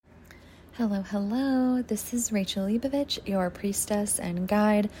Hello, hello. This is Rachel Leibovich, your priestess and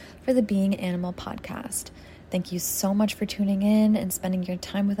guide for the Being Animal podcast. Thank you so much for tuning in and spending your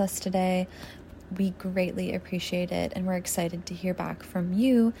time with us today. We greatly appreciate it, and we're excited to hear back from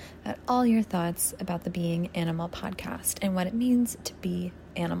you at all your thoughts about the Being Animal podcast and what it means to be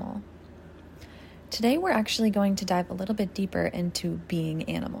animal. Today, we're actually going to dive a little bit deeper into being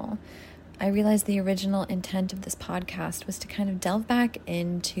animal. I realized the original intent of this podcast was to kind of delve back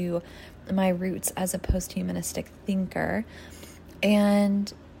into my roots as a post-humanistic thinker.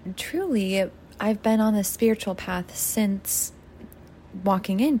 And truly, I've been on this spiritual path since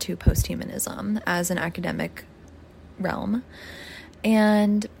walking into post-humanism as an academic realm.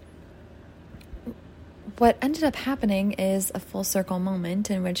 And what ended up happening is a full circle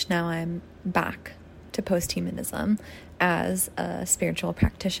moment in which now I'm back to post-humanism as a spiritual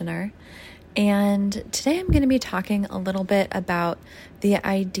practitioner. And today I'm going to be talking a little bit about the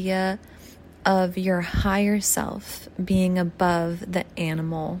idea of your higher self being above the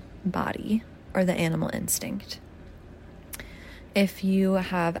animal body or the animal instinct. If you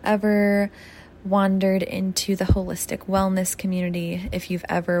have ever wandered into the holistic wellness community, if you've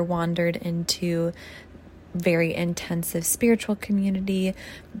ever wandered into very intensive spiritual community,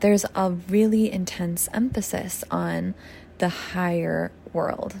 there's a really intense emphasis on the higher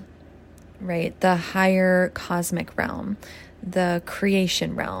world, right? The higher cosmic realm, the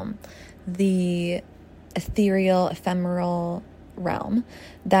creation realm, the ethereal, ephemeral realm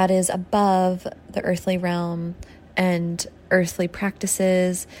that is above the earthly realm and earthly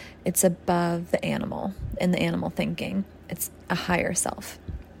practices. It's above the animal and the animal thinking. It's a higher self.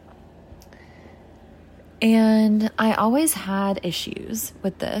 And I always had issues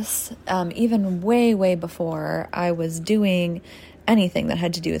with this, even way before I was doing anything that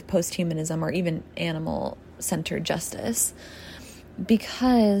had to do with post-humanism or even animal-centered justice.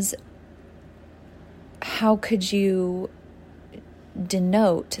 Because how could you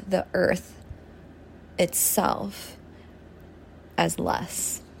denote the earth itself as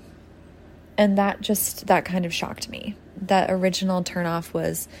less? And that kind of shocked me. That original turnoff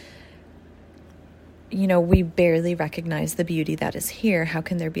was, we barely recognize the beauty that is here. How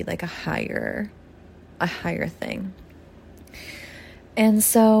can there be like a higher thing? And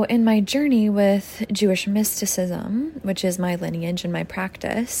so in my journey with Jewish mysticism, which is my lineage and my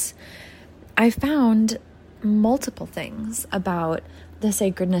practice, I found multiple things about the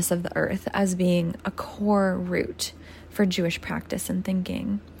sacredness of the earth as being a core root for Jewish practice and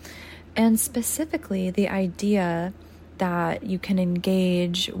thinking. And specifically the idea that you can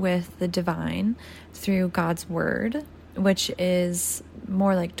engage with the divine through God's word, which is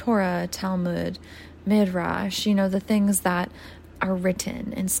more like Torah, Talmud, Midrash, the things that are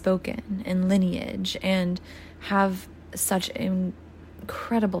written and spoken in lineage and have such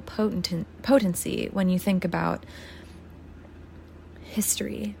incredible potency when you think about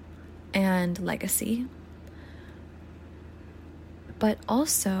history and legacy. But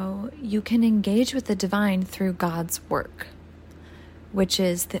also, you can engage with the divine through God's work, which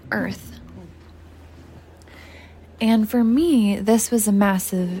is the earth. And for me, this was a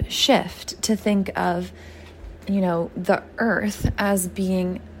massive shift to think of, the earth as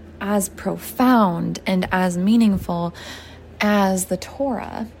being as profound and as meaningful as the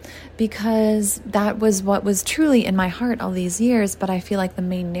Torah, because that was what was truly in my heart all these years. But I feel like the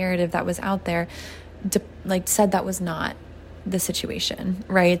main narrative that was out there, said that was not the situation,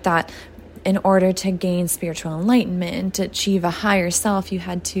 right? That in order to gain spiritual enlightenment, to achieve a higher self, you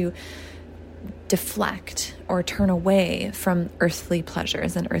had to deflect or turn away from earthly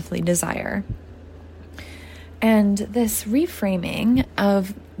pleasures and earthly desire. And this reframing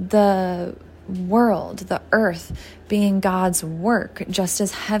of the world, the earth, being God's work, just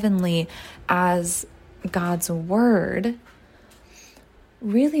as heavenly as God's word,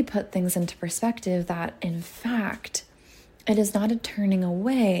 really put things into perspective that, in fact, it is not a turning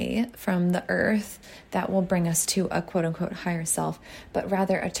away from the earth that will bring us to a quote-unquote higher self, but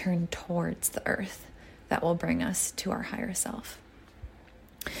rather a turn towards the earth that will bring us to our higher self.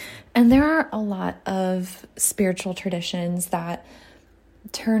 And there are a lot of spiritual traditions that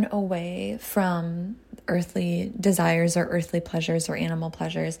turn away from earthly desires or earthly pleasures or animal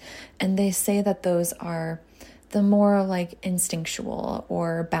pleasures, and they say that those are the more like instinctual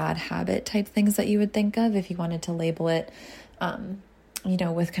or bad habit type things that you would think of if you wanted to label it,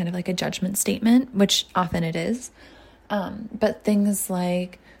 with kind of like a judgment statement, which often it is. But things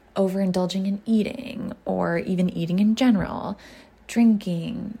like overindulging in eating, or even eating in general,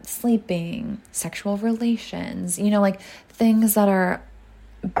 drinking, sleeping, sexual relations, things that are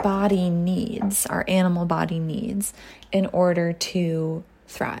body needs, our animal body needs in order to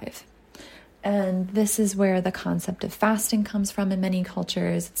thrive. And this is where the concept of fasting comes from in many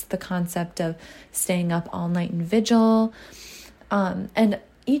cultures. It's the concept of staying up all night in vigil. And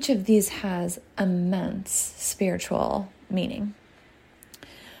each of these has immense spiritual meaning.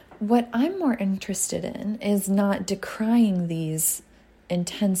 What I'm more interested in is not decrying these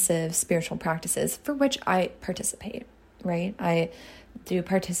intensive spiritual practices for which I participate, right? I do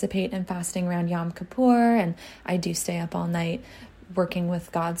participate in fasting around Yom Kippur, and I do stay up all night working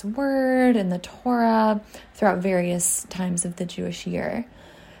with God's word and the Torah throughout various times of the Jewish year.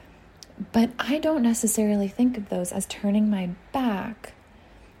 But I don't necessarily think of those as turning my back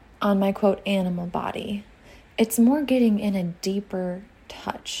on my, quote, animal body. It's more getting in a deeper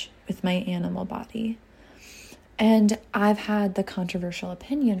touch with my animal body. And I've had the controversial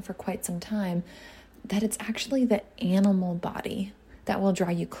opinion for quite some time that it's actually the animal body that will draw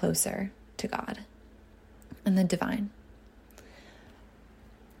you closer to God and the divine.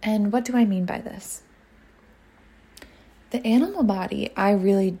 And what do I mean by this? The animal body, I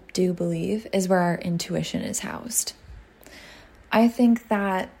really do believe, is where our intuition is housed. I think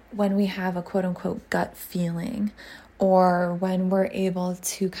that when we have a quote-unquote gut feeling, or when we're able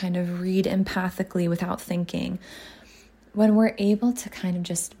to kind of read empathically without thinking, when we're able to kind of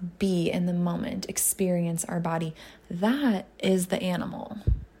just be in the moment, experience our body, that is the animal.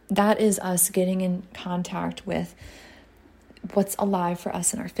 That is us getting in contact with what's alive for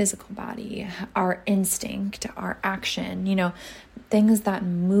us in our physical body, our instinct, our action, things that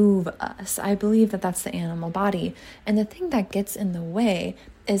move us. I believe that that's the animal body. And the thing that gets in the way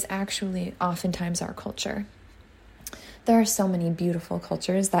is actually oftentimes our culture. There are so many beautiful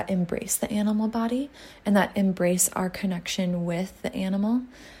cultures that embrace the animal body and that embrace our connection with the animal.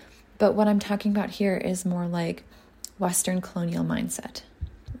 But what I'm talking about here is more like Western colonial mindset,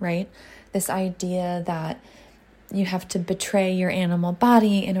 right? This idea that you have to betray your animal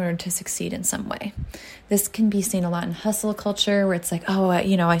body in order to succeed in some way. This can be seen a lot in hustle culture where it's like,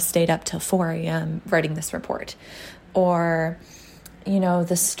 I stayed up till 4 a.m. writing this report. Or,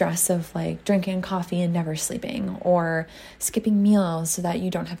 the stress of like drinking coffee and never sleeping, or skipping meals so that you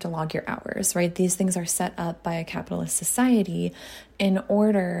don't have to log your hours, right? These things are set up by a capitalist society in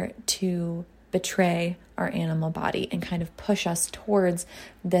order to betray our animal body and kind of push us towards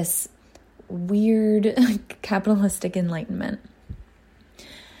this weird capitalistic enlightenment.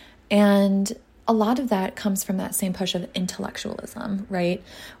 And a lot of that comes from that same push of intellectualism, right?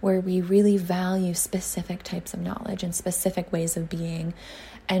 Where we really value specific types of knowledge and specific ways of being,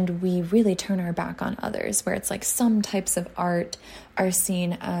 and we really turn our back on others, where it's like some types of art are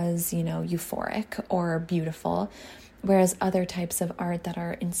seen as, euphoric or beautiful, whereas other types of art that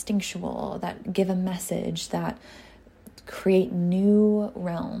are instinctual, that give a message, that create new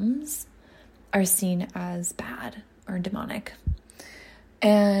realms, are seen as bad or demonic.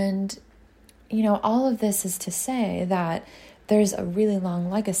 And, all of this is to say that there's a really long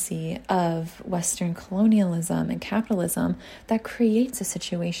legacy of Western colonialism and capitalism that creates a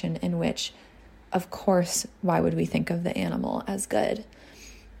situation in which, of course, why would we think of the animal as good?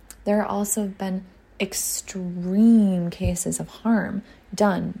 There have also been extreme cases of harm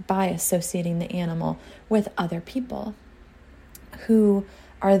done by associating the animal with other people who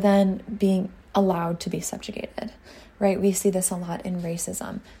are then being allowed to be subjugated, right? We see this a lot in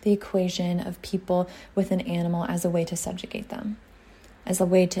racism, the equation of people with an animal as a way to subjugate them, as a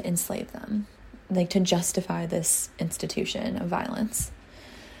way to enslave them, like to justify this institution of violence.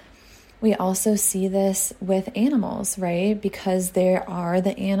 We also see this with animals, right? Because they are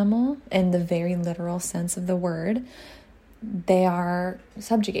the animal in the very literal sense of the word. They are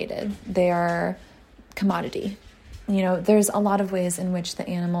subjugated. They are commodity. There's a lot of ways in which the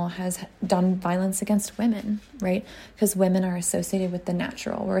animal has done violence against women, right? Because women are associated with the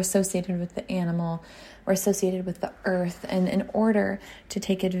natural. We're associated with the animal. We're associated with the earth. And in order to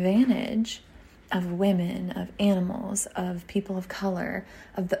take advantage of women, of animals, of people of color,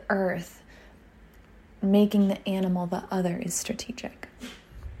 of the earth, making the animal the other is strategic.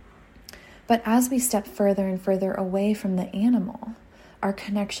 But as we step further and further away from the animal, our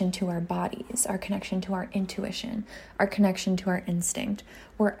connection to our bodies, our connection to our intuition, our connection to our instinct,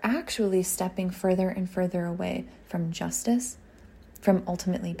 we're actually stepping further and further away from justice, from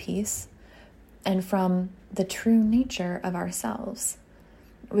ultimately peace, and from the true nature of ourselves,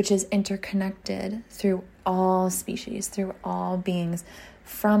 which is interconnected through all species, through all beings,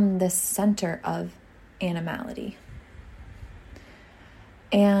 from this center of animality.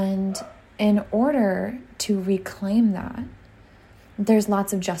 And in order to reclaim that, there's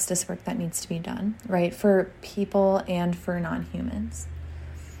lots of justice work that needs to be done, right? For people and for non-humans.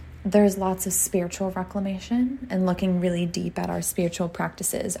 there's lots of spiritual reclamation and looking really deep at our spiritual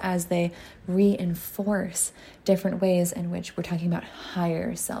practices as they reinforce different ways in which we're talking about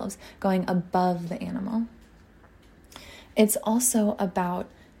higher selves, going above the animal. It's also about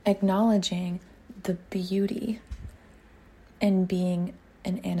acknowledging the beauty in being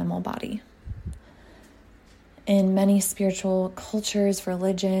an animal body. In many spiritual cultures,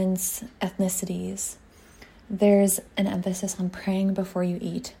 religions, ethnicities, there's an emphasis on praying before you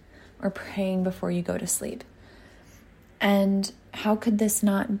eat or praying before you go to sleep. And how could this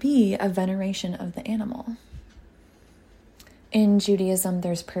not be a veneration of the animal? In Judaism,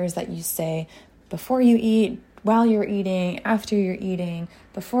 there's prayers that you say before you eat, while you're eating, after you're eating,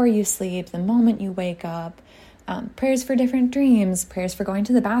 before you sleep, the moment you wake up, prayers for different dreams, prayers for going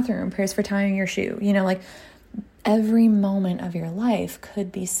to the bathroom, prayers for tying your shoe. Like every moment of your life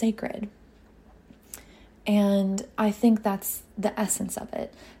could be sacred. And I think that's the essence of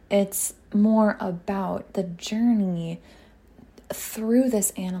it. It's more about the journey through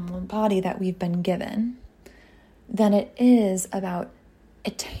this animal body that we've been given than it is about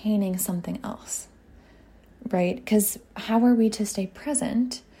attaining something else, right? Because how are we to stay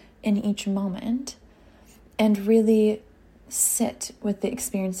present in each moment and really sit with the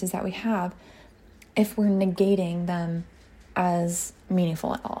experiences that we have if we're negating them as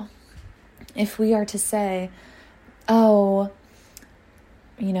meaningful at all? If we are to say, oh,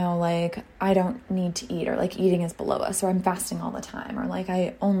 I don't need to eat, or eating is below us, or I'm fasting all the time, or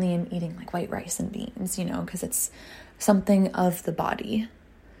I only am eating white rice and beans, because it's something of the body.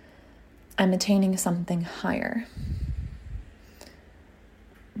 I'm attaining something higher.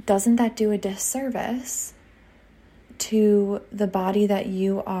 Doesn't that do a disservice to the body that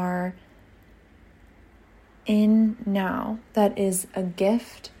you are in now, that is a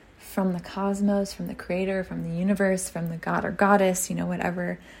gift from the cosmos, from the creator, from the universe, from the god or goddess,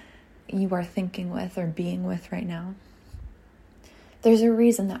 whatever you are thinking with or being with right now? There's a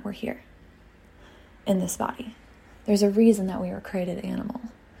reason that we're here in this body. There's a reason that we were created animal.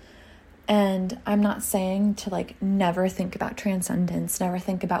 And I'm not saying to never think about transcendence, never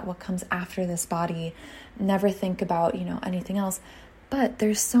think about what comes after this body, never think about, anything else. But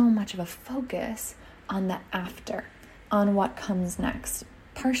there's so much of a focus on the after, on what comes next,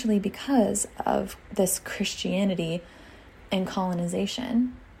 partially because of this Christianity and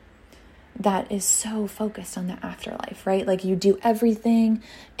colonization that is so focused on the afterlife, right? You do everything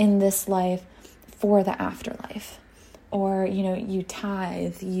in this life for the afterlife. Or, you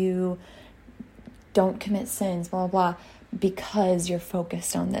tithe, you don't commit sins, blah, blah, blah, because you're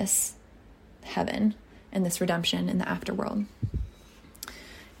focused on this heaven and this redemption in the afterworld.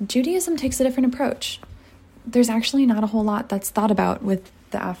 Judaism takes a different approach. There's actually not a whole lot that's thought about with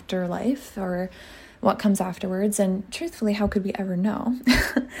the afterlife or what comes afterwards. And truthfully, how could we ever know?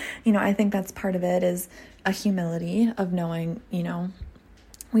 I think that's part of it, is a humility of knowing,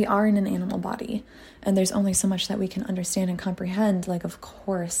 we are in an animal body and there's only so much that we can understand and comprehend. Of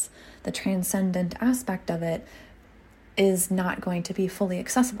course, the transcendent aspect of it is not going to be fully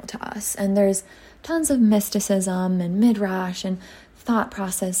accessible to us. And there's tons of mysticism and midrash and thought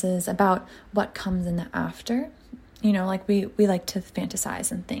processes about what comes in the after. We like to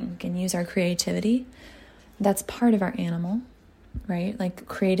fantasize and think and use our creativity. That's part of our animal, right?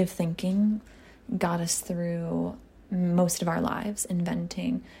 Creative thinking got us through most of our lives,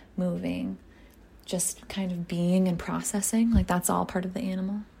 inventing, moving, just kind of being and processing. That's all part of the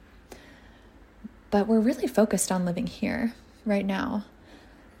animal. But we're really focused on living here, right now,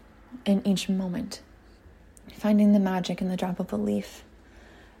 in each moment, finding the magic in the drop of a leaf,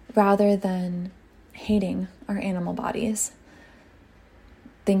 rather than hating our animal bodies,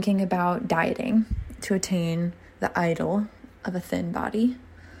 thinking about dieting to attain the ideal of a thin body,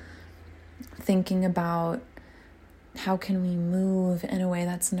 thinking about how can we move in a way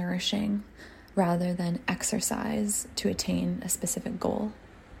that's nourishing rather than exercise to attain a specific goal.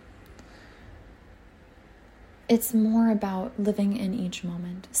 It's more about living in each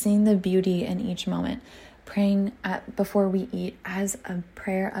moment, seeing the beauty in each moment, praying before we eat as a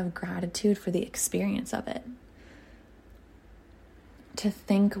prayer of gratitude for the experience of it. To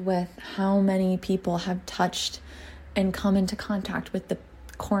think with how many people have touched and come into contact with the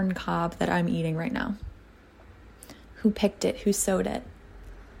corn cob that I'm eating right now. Who picked it, who sowed it,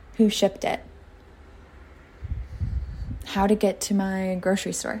 who shipped it, how to get to my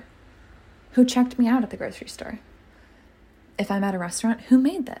grocery store, who checked me out at the grocery store. If I'm at a restaurant, who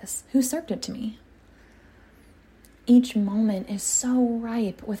made this? Who served it to me? Each moment is so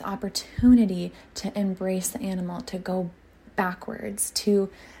ripe with opportunity to embrace the animal, to go backwards, to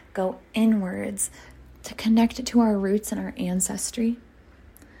go inwards, to connect it to our roots and our ancestry.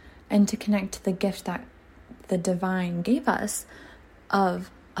 and to connect to the gift that the divine gave us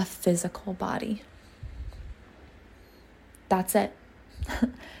of a physical body. That's it.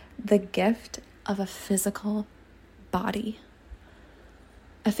 The gift of a physical body.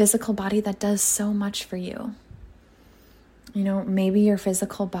 A physical body that does so much for you. You know, maybe your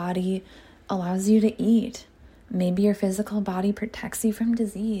physical body allows you to eat. Maybe your physical body protects you from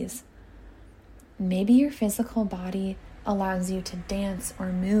disease. Maybe your physical body allows you to dance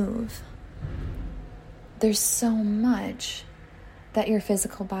or move. There's so much that your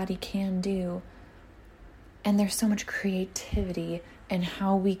physical body can do. And there's so much creativity in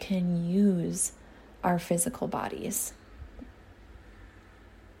how we can use our physical bodies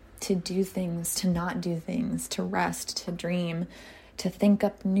to do things, to not do things, to rest, to dream, to think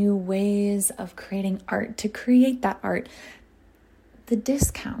up new ways of creating art, to create that art. The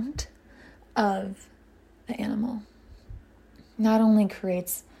discount of the animal not only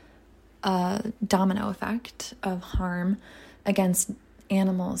creates a domino effect of harm against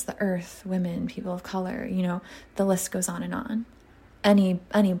animals, the earth, women, people of color, you know, the list goes on and on. Any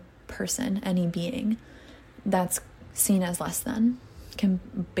person, any being that's seen as less than can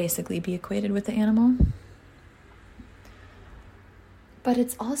basically be equated with the animal. But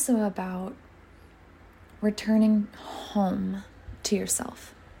it's also about returning home to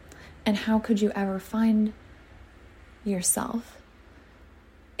yourself. And how could you ever find yourself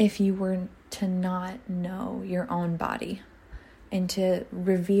if you were to not know your own body and to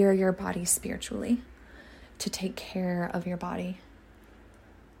revere your body spiritually, to take care of your body,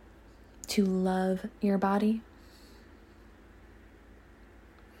 to love your body?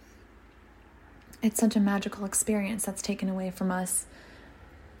 It's such a magical experience that's taken away from us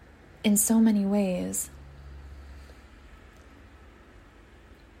in so many ways.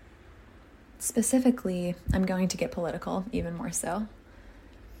 Specifically, I'm going to get political, even more so.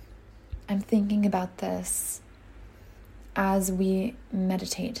 I'm thinking about this as we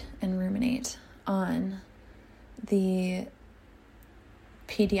meditate and ruminate on the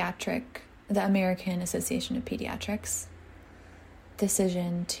American Association of Pediatrics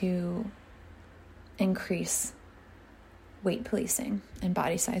decision to increase weight policing and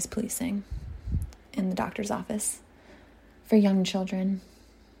body size policing in the doctor's office for young children,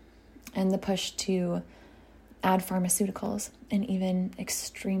 and the push to add pharmaceuticals and even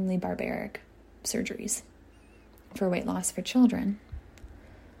extremely barbaric surgeries for weight loss for children.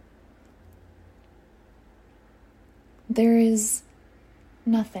 There is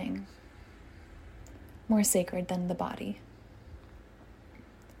nothing more sacred than the body.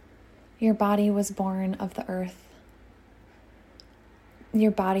 Your body was born of the earth. Your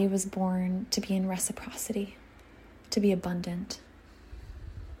body was born to be in reciprocity, to be abundant.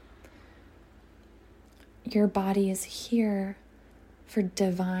 Your body is here for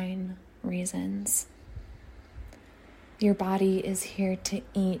divine reasons. Your body is here to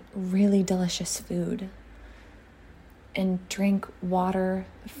eat really delicious food and drink water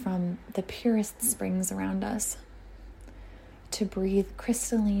from the purest springs around us, to breathe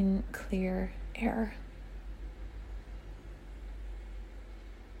crystalline, clear air,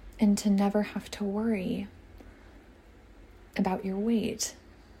 and to never have to worry about your weight.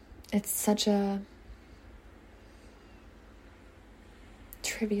 It's such a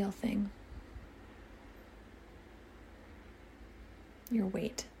trivial thing. Your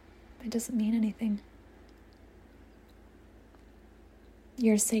weight. It doesn't mean anything.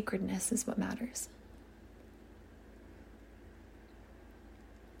 Your sacredness is what matters.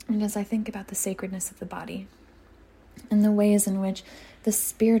 And as I think about the sacredness of the body and the ways in which the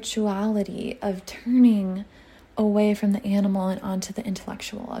spirituality of turning away from the animal and onto the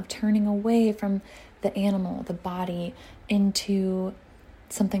intellectual, of turning away from the animal, the body, into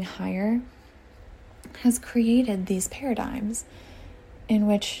something higher, has created these paradigms in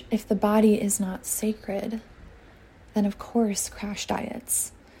which if the body is not sacred, then of course crash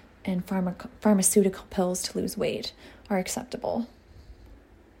diets and pharmaceutical pills to lose weight are acceptable.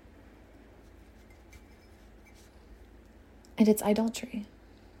 And it's idolatry.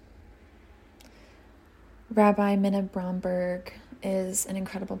 Rabbi Minna Bromberg is an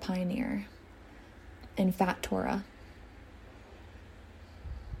incredible pioneer in Fat Torah,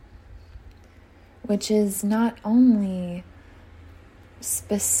 which is not only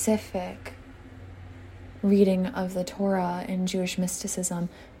specific reading of the Torah and Jewish mysticism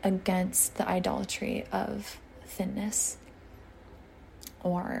against the idolatry of thinness,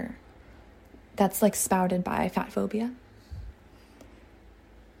 or that's like spouted by fat phobia,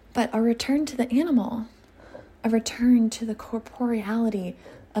 but a return to the animal, a return to the corporeality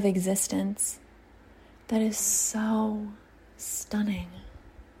of existence that is so stunning.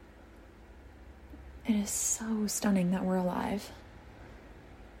 It is so stunning that we're alive.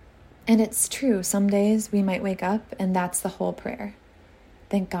 And it's true, some days we might wake up and that's the whole prayer.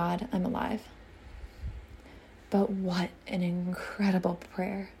 Thank God I'm alive. But what an incredible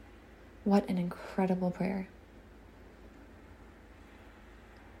prayer. What an incredible prayer.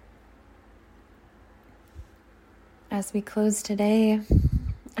 As we close today,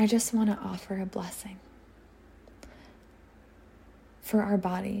 I just want to offer a blessing for our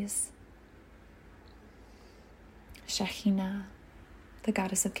bodies. Shekhinah, the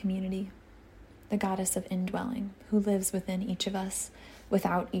goddess of community, the goddess of indwelling, who lives within each of us,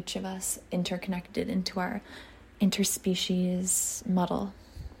 without each of us interconnected into our interspecies muddle.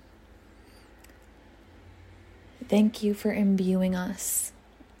 Thank you for imbuing us,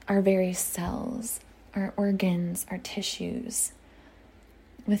 our very cells, our organs, our tissues,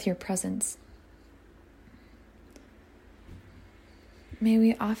 with your presence. May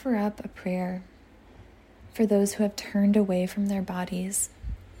we offer up a prayer for those who have turned away from their bodies,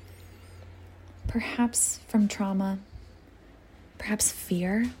 perhaps from trauma, perhaps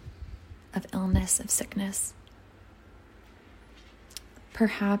fear of illness, of sickness,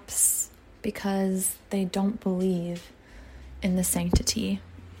 perhaps because they don't believe in the sanctity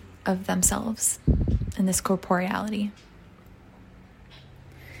of themselves, in this corporeality.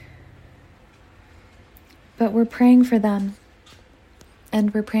 But we're praying for them,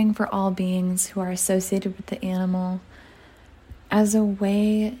 and we're praying for all beings who are associated with the animal as a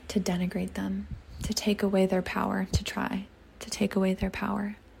way to denigrate them, to take away their power, to try to take away their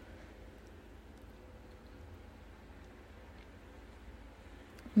power.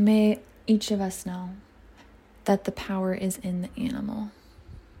 May each of us know that the power is in the animal.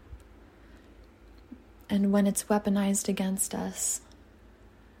 And when it's weaponized against us,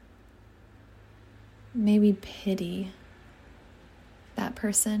 may we pity that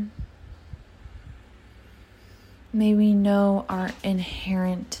person. May we know our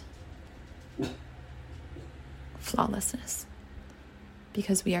inherent flawlessness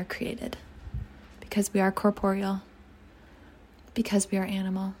because we are created, because we are corporeal, because we are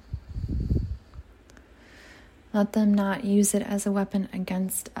animal. Let them not use it as a weapon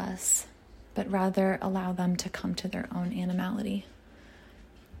against us, but rather allow them to come to their own animality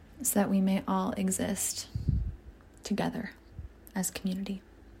so that we may all exist together as community.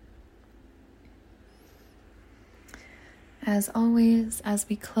 As always, as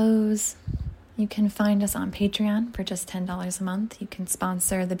we close, you can find us on Patreon for just $10 a month. You can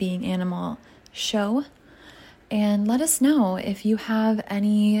sponsor the Being Animal show. And let us know if you have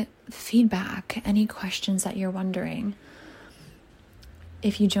any feedback, any questions that you're wondering.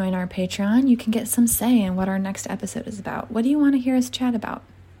 If you join our Patreon, you can get some say in what our next episode is about. What do you want to hear us chat about?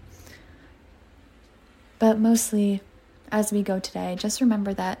 But mostly, as we go today, just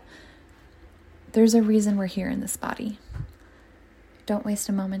remember that there's a reason we're here in this body. Don't waste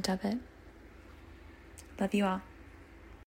a moment of it. Love you all.